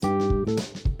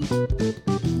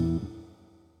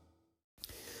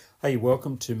Hey,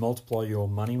 welcome to Multiply Your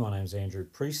Money. My name is Andrew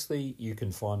Priestley. You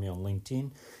can find me on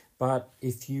LinkedIn. But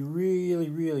if you really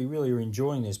are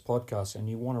enjoying this podcast and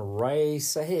you want to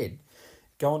race ahead,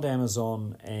 go onto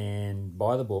Amazon and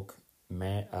buy the book,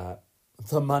 The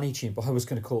Money Chimp. I was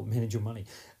going to call it Manage Your Money.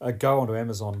 Go onto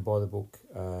Amazon and buy the book,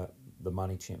 The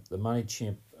Money Chimp. The Money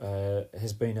Chimp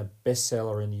has been a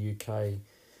bestseller in the UK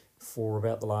for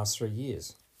about the last 3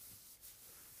 years.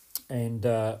 And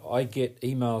I get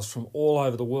emails from all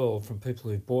over the world from people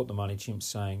who've bought The Money Chimp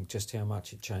saying just how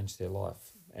much it changed their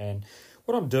life. And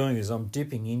what I'm doing is I'm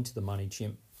dipping into The Money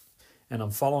Chimp and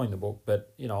I'm following the book,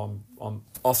 but I'm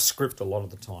off script a lot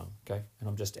of the time, okay? And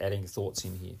I'm just adding thoughts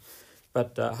in here.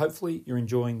 But hopefully you're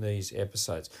enjoying these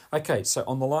episodes. Okay, so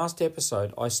on the last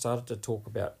episode, I started to talk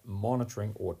about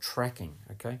monitoring or tracking,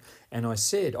 okay? And I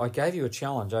said, I gave you a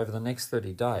challenge over the next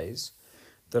 30 days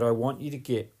that I want you to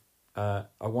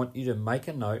make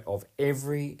a note of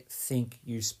everything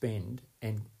you spend.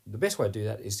 And the best way to do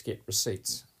that is to get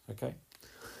receipts, okay?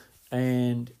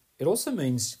 And it also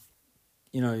means,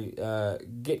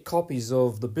 get copies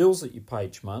of the bills that you pay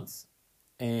each month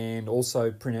and also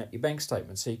print out your bank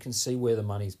statement so you can see where the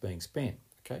money's being spent,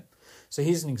 okay? So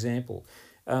here's an example.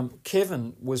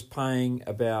 Kevin was paying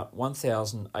about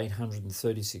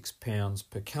 £1,836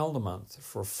 per calendar month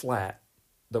for a flat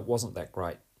that wasn't that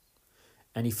great.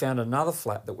 And he found another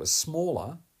flat that was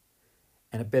smaller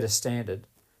and a better standard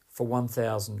for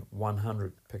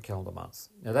 $1,100 per calendar month.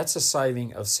 Now that's a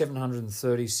saving of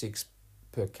 $736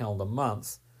 per calendar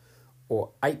month,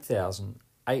 or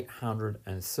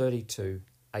 $8,832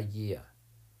 a year.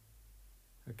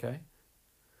 Okay?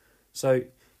 So,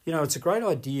 it's a great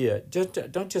idea.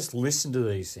 Don't just listen to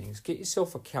these things. Get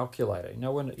yourself a calculator.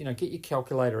 Get your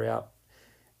calculator out,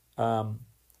 or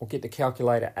get the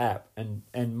calculator app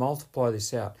and multiply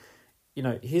this out.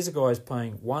 Here's a guy who's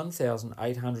paying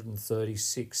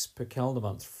 $1,836 per calendar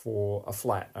month for a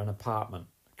flat, an apartment,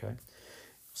 okay?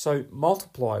 So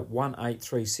multiply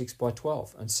 1,836 by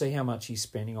 12 and see how much he's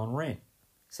spending on rent.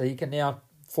 So you can now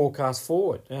forecast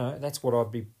forward. That's what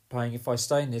I'd be paying if I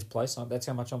stay in this place. That's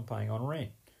how much I'm paying on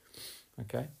rent,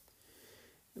 okay?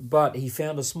 But he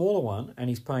found a smaller one and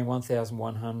he's paying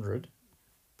 $1,100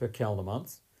 per calendar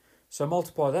month. So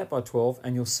multiply that by 12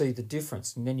 and you'll see the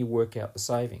difference, and then you work out the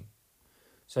saving.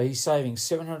 So he's saving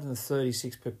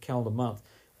 $736 per calendar month,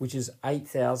 which is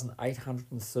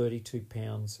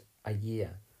 £8,832 a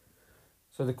year.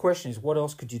 So the question is, what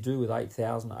else could you do with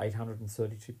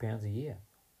 £8,832 a year?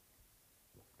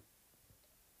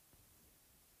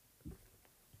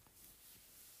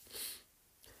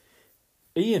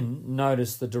 Ian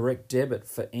noticed the direct debit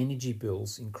for energy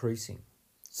bills increasing.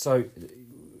 So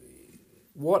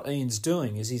what Ian's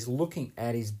doing is he's looking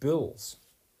at his bills.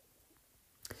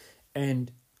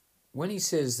 And when he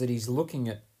says that he's looking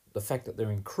at the fact that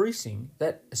they're increasing,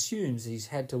 that assumes that he's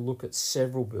had to look at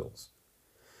several bills.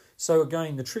 So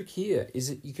again, the trick here is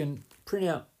that you can print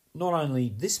out not only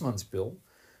this month's bill,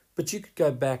 but you could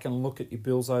go back and look at your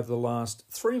bills over the last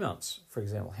 3 months, for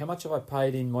example. How much have I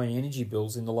paid in my energy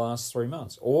bills in the last 3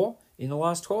 months or in the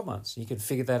last 12 months? You could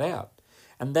figure that out.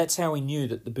 And that's how he knew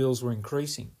that the bills were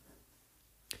increasing.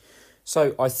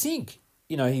 So I think,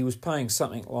 he was paying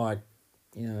something like,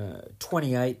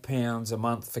 £28 a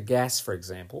month for gas, for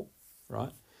example,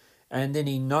 right? And then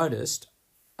he noticed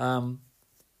that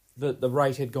the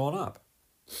rate had gone up.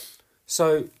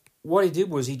 So what he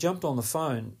did was he jumped on the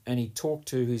phone and he talked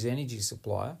to his energy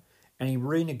supplier and he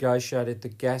renegotiated the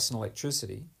gas and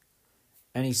electricity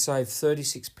and he saved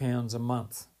 £36 a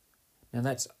month. Now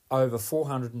that's over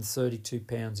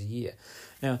 £432 a year.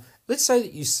 Now, let's say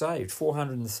that you saved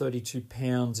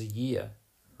 £432 a year,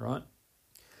 right?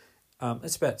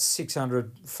 It's about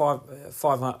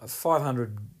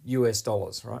 500 US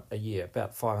dollars, right, a year,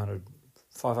 about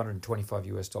 525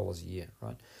 US dollars a year,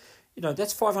 right?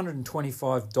 That's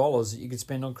 $525 that you could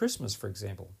spend on Christmas, for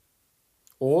example.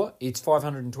 Or it's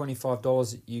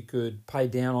 $525 that you could pay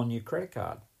down on your credit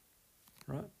card,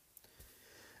 right?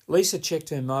 Lisa checked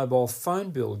her mobile phone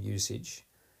bill usage,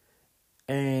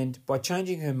 and by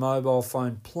changing her mobile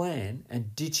phone plan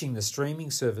and ditching the streaming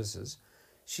services,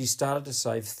 she started to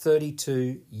save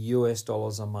 $32 US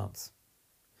a month.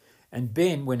 And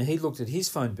Ben, when he looked at his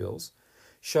phone bills,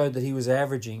 showed that he was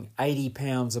averaging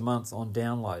 £80 a month on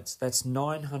downloads. That's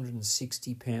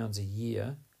 £960 a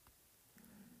year,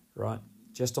 right,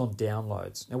 just on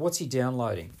downloads. Now, what's he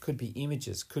downloading? Could be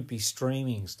images, could be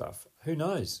streaming stuff. Who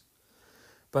knows?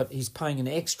 But he's paying an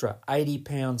extra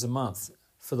 £80 a month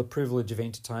for the privilege of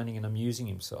entertaining and amusing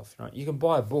himself. Right? You can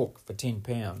buy a book for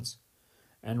 £10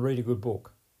 and read a good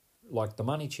book, like The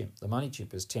Money Chimp. The Money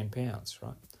Chimp is £10,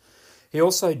 right? He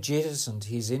also jettisoned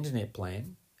his internet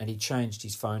plan and he changed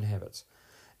his phone habits.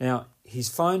 Now, his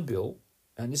phone bill,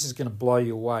 and this is going to blow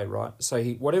you away, right? So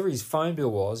whatever his phone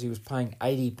bill was, he was paying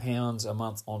 £80 a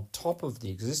month on top of the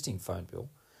existing phone bill.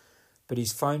 But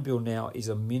his phone bill now is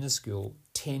a minuscule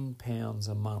 £10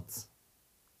 a month.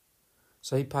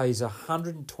 So he pays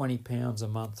 £120 a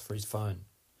month for his phone.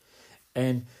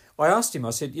 And I asked him,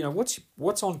 I said,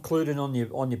 what's included on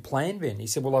your plan, Ben? He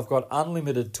said, well, I've got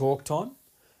unlimited talk time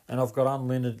and I've got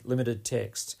unlimited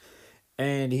text.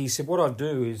 And he said, what I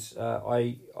do is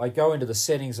I go into the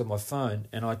settings of my phone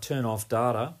and I turn off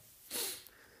data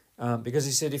because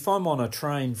he said if I'm on a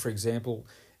train, for example,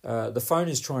 the phone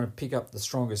is trying to pick up the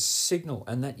strongest signal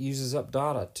and that uses up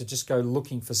data to just go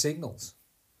looking for signals,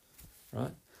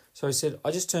 right? So he said,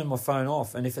 I just turn my phone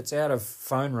off and if it's out of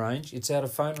phone range, it's out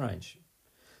of phone range.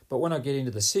 But when I get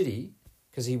into the city,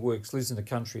 because he lives in the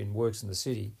country and works in the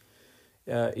city,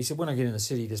 he said when I get in the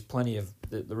city, there's plenty of,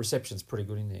 the reception's pretty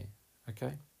good in there.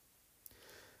 Okay.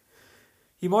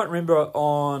 You might remember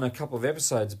on a couple of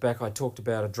episodes back I talked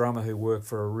about a drummer who worked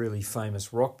for a really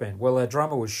famous rock band. Well, our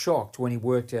drummer was shocked when he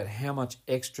worked out how much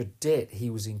extra debt he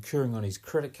was incurring on his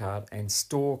credit card and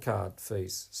store card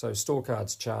fees. So store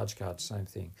cards, charge cards, same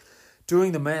thing.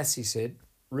 Doing the maths, he said,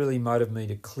 really motivated me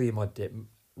to clear my debt.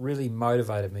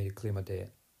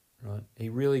 Right? He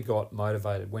really got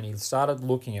motivated when he started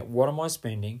looking at what am I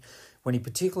spending. When he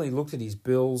particularly looked at his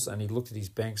bills and he looked at his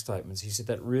bank statements, he said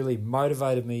that really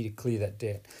motivated me to clear that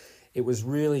debt. It was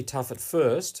really tough at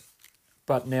first,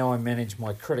 but now I manage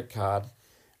my credit card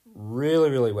really,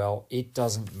 really well. It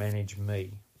doesn't manage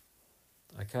me.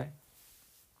 Okay?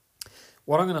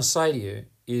 What I'm going to say to you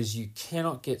is you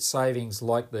cannot get savings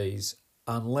like these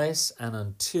unless and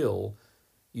until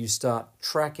you start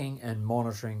tracking and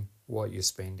monitoring what you're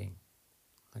spending.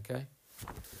 Okay?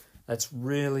 That's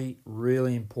really,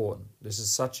 really important. This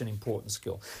is such an important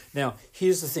skill. Now,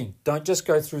 here's the thing. Don't just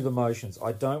go through the motions.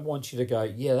 I don't want you to go,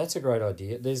 yeah, that's a great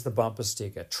idea. There's the bumper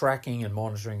sticker. Tracking and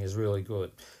monitoring is really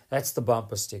good. That's the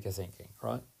bumper sticker thinking,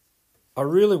 right? I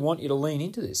really want you to lean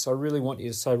into this. I really want you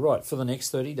to say, right, for the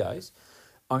next 30 days,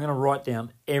 I'm going to write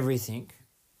down everything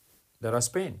that I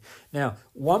spend. Now,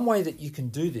 one way that you can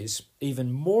do this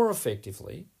even more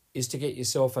effectively is to get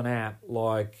yourself an app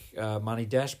like Money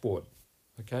Dashboard.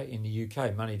 Okay, in the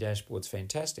UK, Money Dashboard's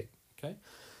fantastic. Okay,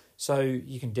 so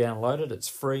you can download it, it's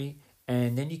free,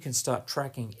 and then you can start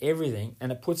tracking everything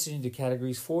and it puts it into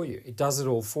categories for you. It does it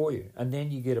all for you. And then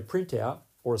you get a printout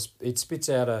or it spits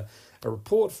out a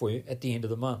report for you at the end of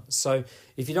the month. So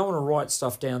if you don't want to write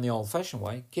stuff down the old-fashioned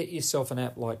way, get yourself an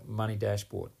app like Money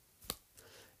Dashboard.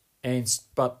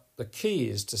 But the key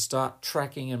is to start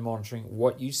tracking and monitoring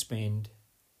what you spend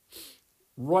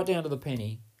right down to the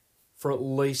penny for at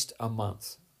least a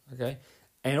month, okay?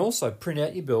 And also print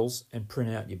out your bills and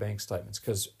print out your bank statements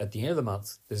because at the end of the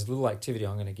month, there's a little activity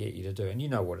I'm going to get you to do. And you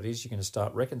know what it is. You're going to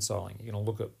start reconciling. You're going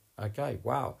to look at, okay,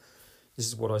 wow, this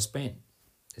is what I spent.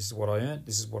 This is what I earned.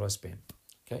 This is what I spent,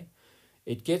 okay?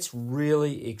 It gets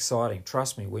really exciting.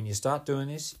 Trust me, when you start doing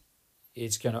this,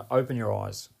 it's going to open your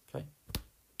eyes, okay?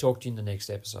 Talk to you in the next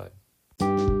episode.